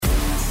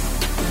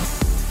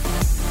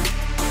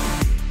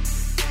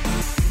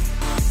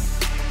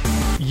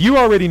You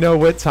already know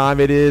what time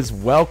it is.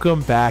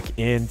 Welcome back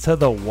into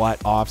the What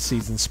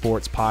Offseason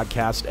Sports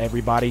Podcast,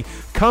 everybody.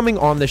 Coming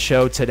on the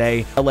show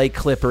today, LA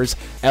Clippers,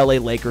 LA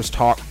Lakers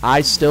talk.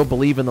 I still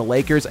believe in the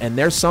Lakers, and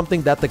there's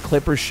something that the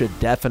Clippers should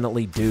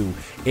definitely do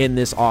in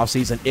this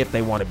offseason if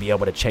they want to be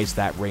able to chase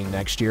that ring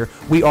next year.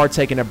 We are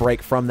taking a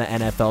break from the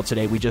NFL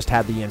today. We just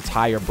had the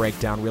entire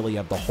breakdown, really,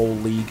 of the whole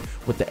league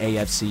with the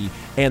AFC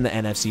and the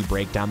NFC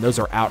breakdown. Those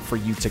are out for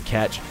you to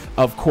catch.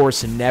 Of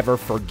course, never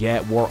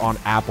forget we're on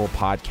Apple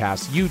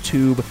Podcasts,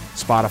 YouTube,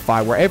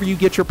 Spotify, wherever you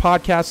get your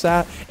podcasts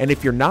at. And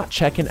if you're not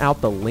checking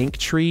out the link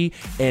tree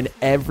in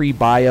every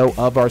bio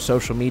of our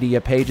social media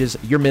pages,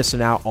 you're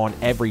missing out on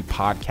every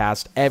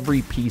podcast,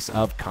 every piece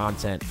of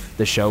content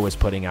the show is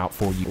putting out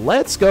for you.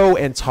 Let's go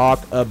and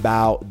talk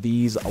about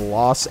these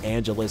Los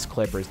Angeles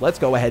Clippers. Let's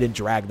go ahead and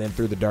drag them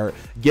through the dirt,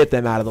 get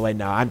them out of the way.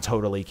 No, I'm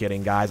totally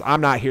kidding, guys.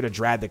 I'm not here to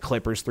drag the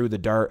Clippers through the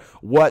dirt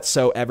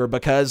whatsoever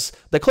because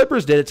the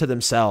Clippers did it to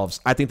themselves.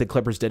 I think the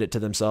Clippers did it to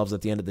themselves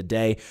at the end of the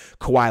day.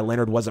 Kawhi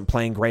Leonard wasn't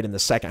playing great in the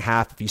second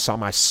half. If you saw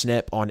my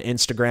snip on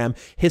Instagram,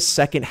 his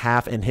second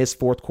half and his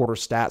fourth quarter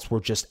stats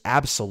were just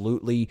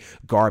absolutely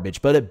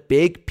garbage. But a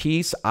big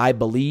piece, I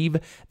believe,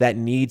 that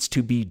needs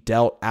to be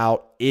dealt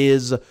out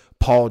is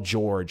Paul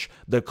George.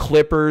 The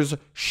Clippers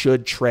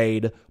should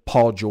trade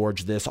Paul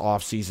George this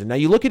offseason. Now,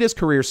 you look at his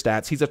career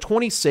stats, he's a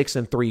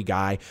 26-3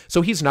 guy,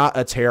 so he's not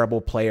a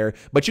terrible player,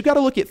 but you got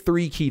to look at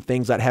three key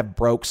things that have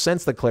broke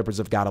since the Clippers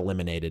have got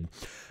eliminated.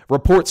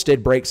 Reports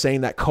did break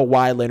saying that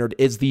Kawhi Leonard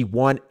is the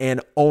one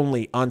and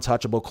only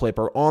untouchable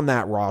Clipper on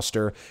that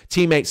roster.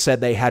 Teammates said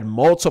they had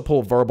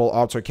multiple verbal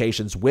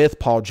altercations with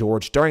Paul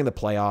George during the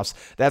playoffs.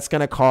 That's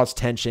going to cause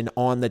tension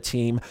on the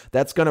team.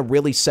 That's going to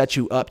really set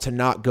you up to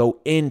not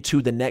go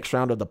into the next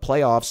round of the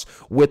playoffs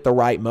with the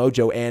right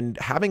mojo. And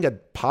having a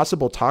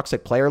possible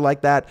toxic player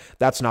like that,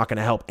 that's not going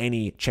to help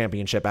any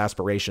championship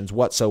aspirations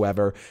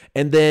whatsoever.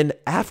 And then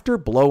after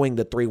blowing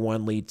the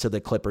 3-1 lead to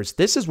the Clippers,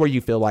 this is where you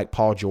feel like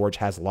Paul George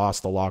has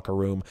lost the locker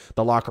room.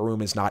 The locker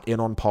room is not in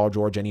on Paul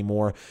George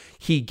anymore.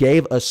 He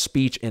gave a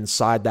speech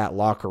inside that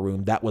locker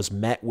room that was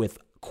met with,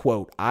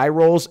 quote, eye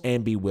rolls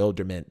and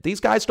bewilderment. These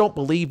guys don't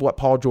believe what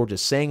Paul George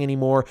is saying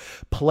anymore.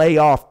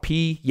 Playoff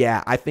P,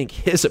 yeah, I think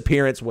his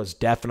appearance was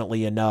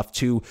definitely enough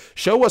to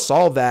show us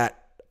all that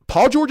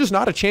Paul George is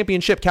not a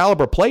championship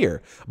caliber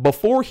player.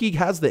 Before he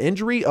has the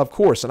injury, of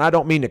course, and I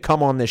don't mean to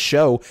come on this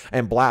show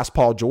and blast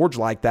Paul George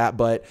like that,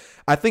 but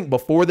I think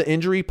before the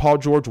injury, Paul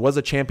George was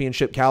a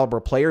championship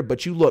caliber player,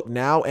 but you look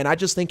now, and I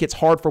just think it's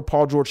hard for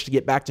Paul George to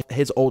get back to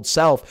his old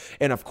self,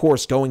 and of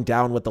course, going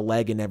down with the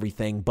leg and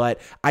everything, but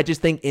I just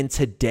think in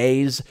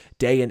today's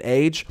day and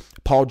age,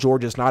 Paul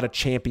George is not a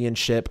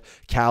championship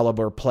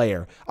caliber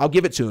player. I'll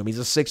give it to him. He's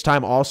a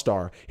 6-time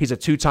All-Star. He's a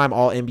 2-time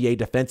All-NBA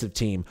defensive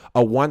team,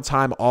 a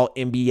 1-time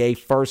All-NBA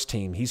first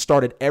team. He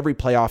started every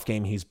playoff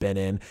game he's been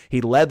in.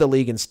 He led the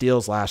league in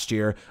steals last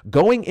year,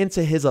 going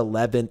into his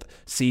 11th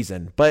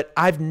season. But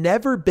I've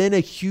never been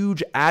a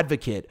huge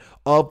advocate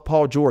of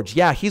Paul George.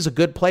 Yeah, he's a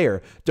good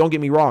player. Don't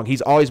get me wrong.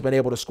 He's always been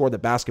able to score the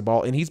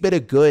basketball, and he's been a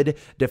good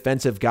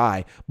defensive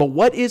guy. But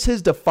what is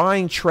his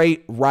defining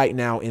trait right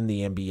now in the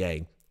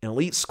NBA? An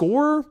elite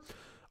scorer?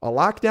 A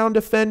lockdown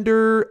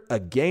defender, a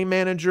game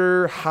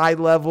manager,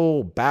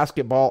 high-level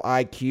basketball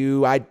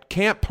IQ. I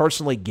can't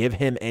personally give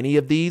him any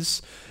of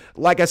these.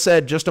 Like I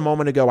said just a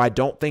moment ago, I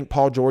don't think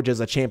Paul George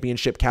is a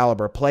championship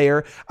caliber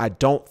player. I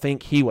don't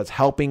think he was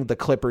helping the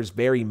Clippers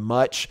very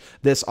much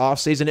this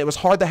offseason. It was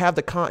hard to have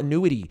the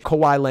continuity,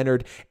 Kawhi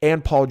Leonard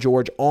and Paul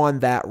George on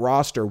that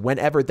roster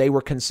whenever they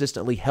were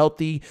consistently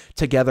healthy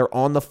together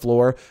on the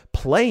floor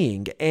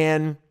playing.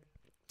 And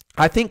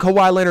I think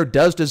Kawhi Leonard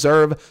does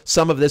deserve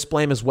some of this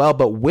blame as well,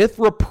 but with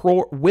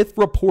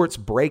reports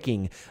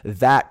breaking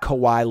that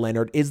Kawhi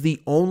Leonard is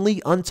the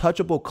only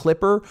untouchable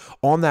Clipper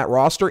on that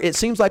roster, it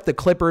seems like the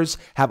Clippers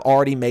have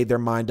already made their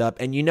mind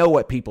up, and you know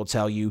what people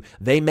tell you.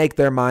 They make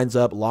their minds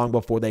up long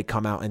before they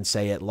come out and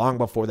say it, long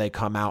before they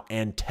come out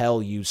and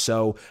tell you.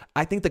 So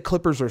I think the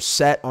Clippers are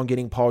set on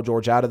getting Paul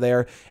George out of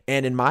there,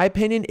 and in my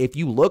opinion, if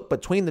you look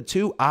between the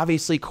two,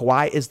 obviously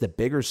Kawhi is the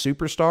bigger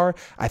superstar.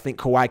 I think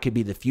Kawhi could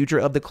be the future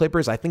of the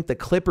Clippers. I think the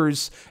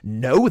Clippers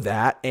know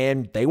that,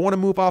 and they want to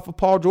move off of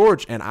Paul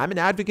George, and I'm an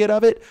advocate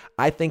of it.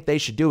 I think they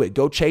should do it.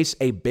 Go chase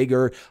a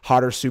bigger,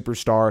 hotter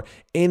superstar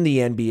in the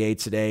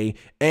NBA today,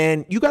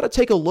 and you got to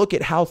take a look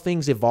at how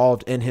things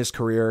evolved in his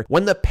career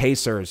when the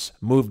Pacers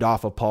moved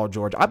off of Paul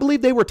George. I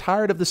believe they were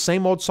tired of the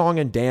same old song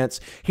and dance.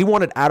 He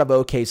wanted out of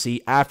OKC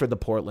after the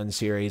Portland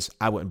series.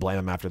 I wouldn't blame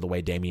him after the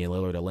way Damian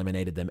Lillard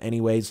eliminated them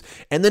anyways,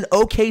 and then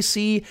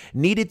OKC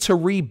needed to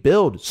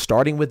rebuild,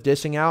 starting with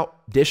dishing out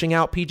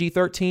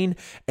PG-13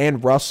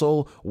 and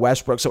Russell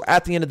Westbrook. So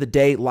at the end of the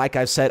day, like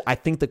I said, I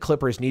think the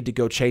Clippers need to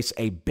go chase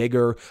a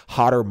bigger,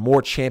 hotter,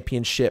 more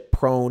championship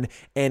prone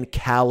and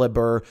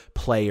caliber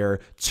player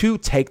to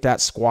take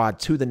that squad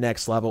to the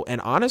next level. And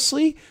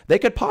honestly, they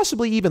could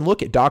possibly even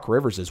look at Doc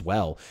Rivers as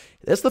well.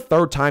 It's the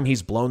third time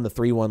he's blown the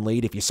 3-1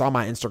 lead. If you saw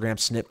my Instagram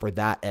snip for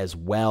that as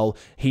well,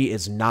 he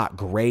is not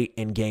great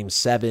in game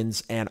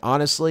sevens. And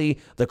honestly,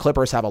 the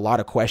Clippers have a lot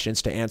of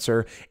questions to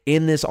answer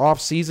in this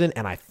offseason,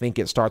 and I think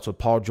it starts with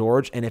Paul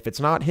George. And if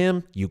it's not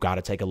him, you got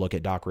to take a look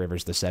at Doc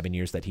Rivers the 7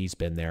 years that he's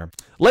been there.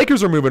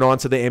 Lakers are moving on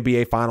to the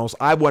NBA Finals.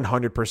 I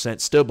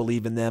 100% still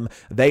believe in them.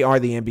 They are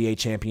the NBA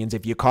champions.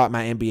 If you caught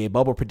my NBA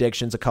bubble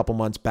predictions a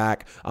month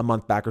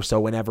back or so,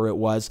 whenever it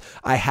was,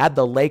 I had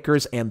the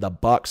Lakers and the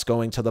Bucks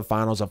going to the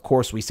finals. Of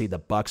course, we see the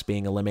Bucks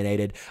being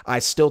eliminated. I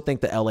still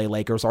think the LA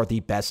Lakers are the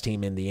best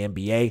team in the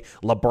NBA.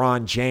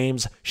 LeBron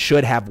James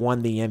should have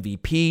won the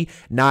MVP,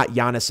 not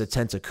Giannis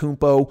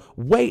Antetokounmpo.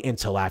 Wait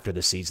until after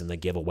the season to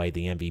give away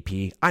the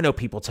MVP. I know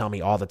people tell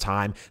me all the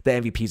time the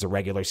MVP is a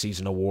regular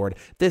season award,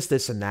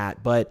 this, and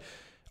that, but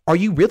are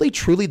you really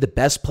truly the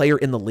best player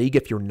in the league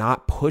if you're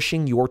not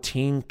pushing your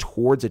team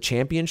towards a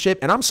championship?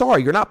 And I'm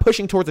sorry, you're not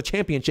pushing towards a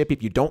championship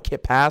if you don't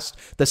get past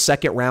the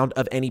second round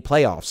of any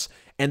playoffs.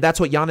 And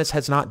that's what Giannis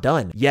has not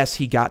done. Yes,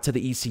 he got to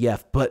the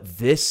ECF, but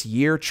this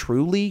year,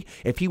 truly,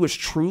 if he was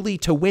truly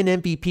to win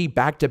MVP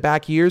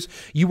back-to-back years,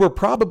 you were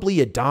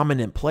probably a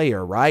dominant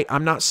player, right?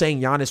 I'm not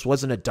saying Giannis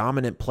wasn't a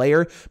dominant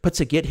player, but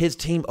to get his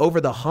team over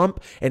the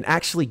hump and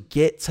actually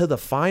get to the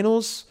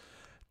finals,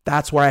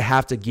 that's where I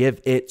have to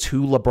give it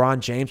to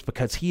LeBron James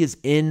because he is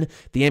in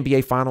the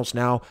NBA Finals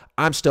now.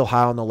 I'm still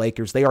high on the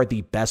Lakers. They are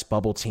the best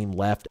bubble team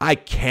left. I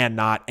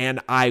cannot and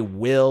I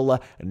will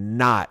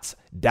not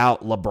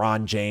doubt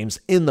LeBron James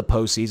in the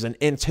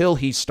postseason until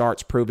he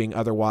starts proving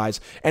otherwise.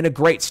 And a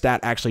great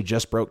stat actually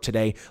just broke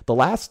today. The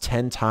last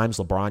 10 times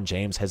LeBron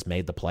James has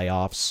made the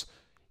playoffs,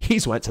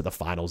 he's went to the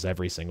finals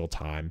every single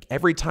time.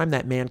 Every time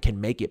that man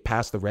can make it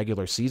past the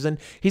regular season,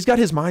 he's got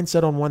his mind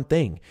set on one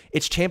thing.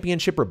 It's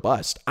championship or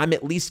bust. I'm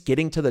at least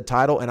getting to the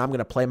title, and I'm going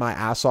to play my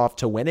ass off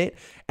to win it.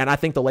 And I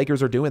think the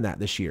Lakers are doing that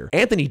this year.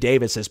 Anthony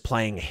Davis is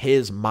playing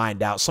his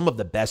mind out. Some of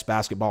the best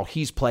basketball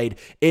he's played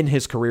in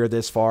his career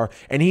this far.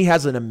 And he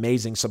has an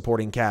amazing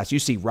supporting cast. You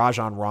see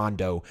Rajon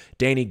Rondo,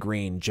 Danny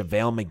Green,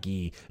 JaVale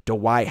McGee,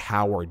 Dwight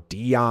Howard,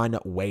 Dion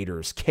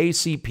Waiters,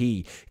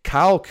 KCP,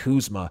 Kyle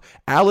Kuzma,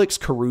 Alex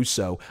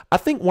Caruso. I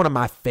think one of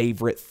my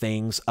favorite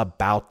things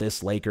about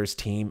this Lakers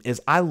team is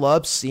I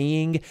love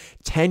seeing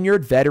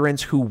tenured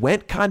veterans who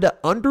went kind of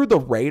under the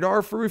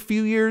radar for a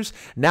few years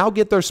now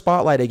get their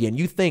spotlight again.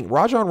 You think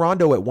Rajon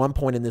Rondo at one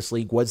point in this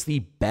league was the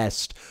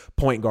best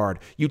point guard.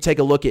 You take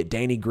a look at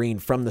Danny Green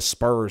from the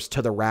Spurs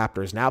to the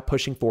Raptors, now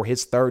pushing for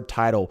his third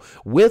title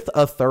with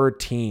a third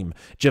team.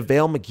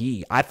 JaVale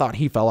McGee, I thought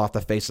he fell off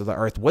the face of the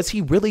earth. Was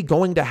he really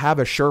going to have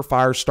a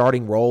surefire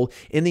starting role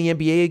in the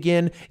NBA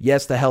again?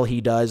 Yes, the hell he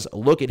does.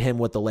 Look at him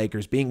with the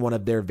Lakers being one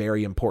of their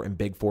very important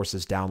big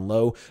forces down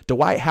low.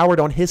 Dwight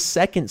Howard on his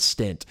second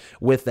stint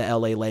with the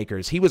LA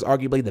Lakers. He was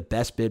arguably the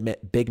best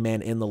big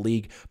man in the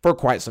league for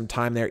quite some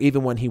time there,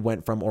 even when he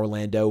went from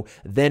Orlando,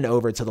 then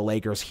over to the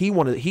Lakers. He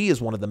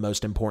is one of the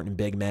most important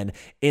big men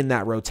in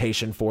that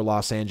rotation for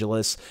Los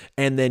Angeles.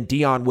 And then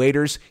Dion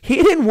Waiters, he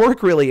didn't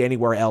work really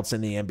anywhere else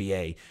in the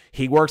NBA.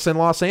 He works in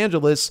Los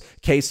Angeles.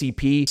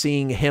 KCP,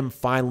 seeing him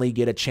finally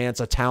get a chance,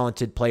 a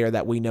talented player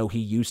that we know he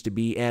used to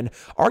be and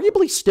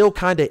arguably still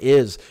kind of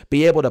is,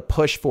 be able to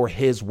push for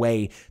his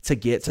way to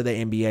get to the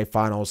NBA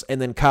Finals.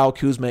 And then Kyle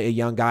Kuzma, a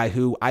young guy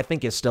who I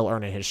think is still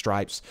earning his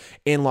stripes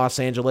in Los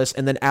Angeles.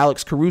 And then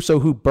Alex Caruso,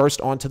 who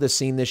burst onto the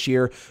scene this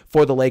year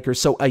for the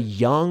Lakers. So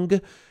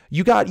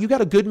you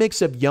got a good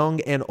mix of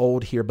young and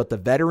old here, but the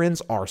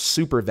veterans are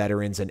super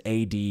veterans in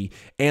AD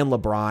and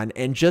LeBron,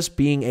 and just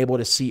being able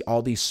to see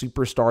all these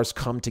superstars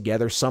come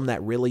together, some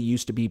that really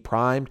used to be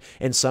primed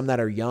and some that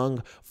are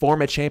young,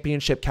 form a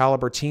championship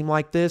caliber team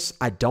like this,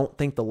 I don't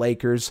think the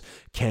Lakers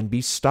can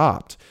be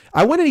stopped.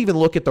 I wouldn't even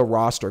look at the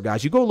roster,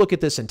 guys. You go look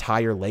at this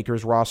entire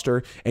Lakers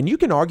roster, and you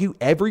can argue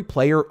every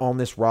player on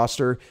this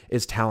roster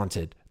is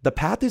talented. The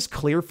path is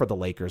clear for the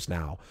Lakers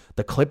now.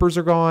 The Clippers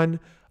are gone.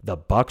 The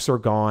Bucks are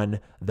gone.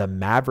 The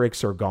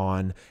Mavericks are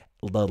gone.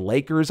 The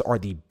Lakers are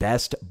the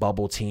best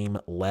bubble team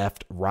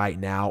left right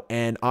now.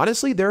 And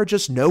honestly, there are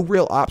just no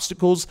real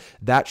obstacles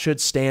that should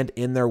stand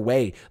in their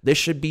way. This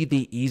should be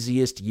the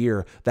easiest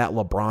year that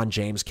LeBron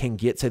James can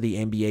get to the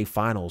NBA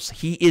Finals.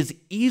 He is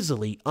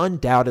easily,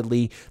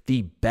 undoubtedly,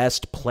 the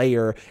best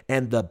player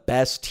and the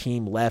best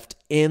team left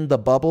in the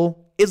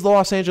bubble is the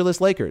Los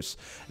Angeles Lakers.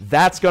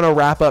 That's going to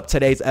wrap up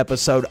today's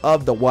episode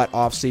of the What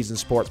Offseason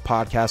Sports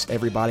Podcast,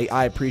 everybody.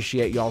 I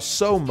appreciate y'all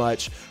so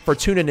much for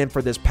tuning in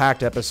for this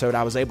packed episode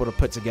I was able to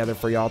put together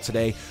for y'all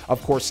today.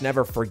 Of course,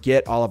 never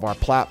forget all of our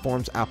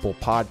platforms, Apple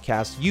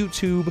Podcasts,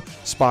 YouTube,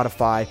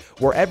 Spotify,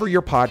 wherever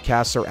your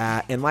podcasts are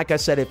at. And like I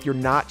said, if you're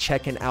not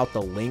checking out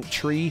the link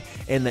tree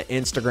in the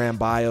Instagram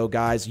bio,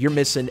 guys, you're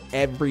missing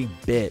every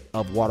bit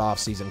of What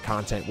Offseason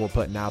content we're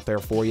putting out there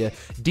for you.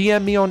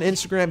 DM me on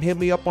Instagram, hit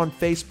me up on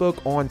Facebook,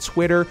 on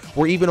Twitter.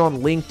 We're even on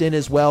LinkedIn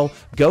as well.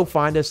 Go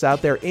find us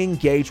out there.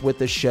 Engage with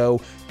the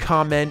show.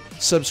 Comment,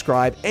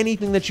 subscribe,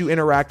 anything that you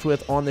interact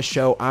with on the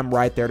show, I'm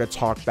right there to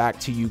talk back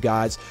to you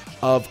guys.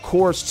 Of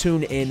course,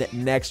 tune in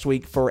next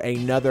week for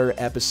another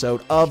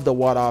episode of the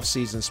What Off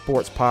Season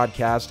Sports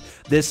Podcast.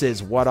 This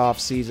is What Off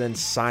Season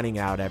signing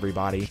out,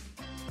 everybody.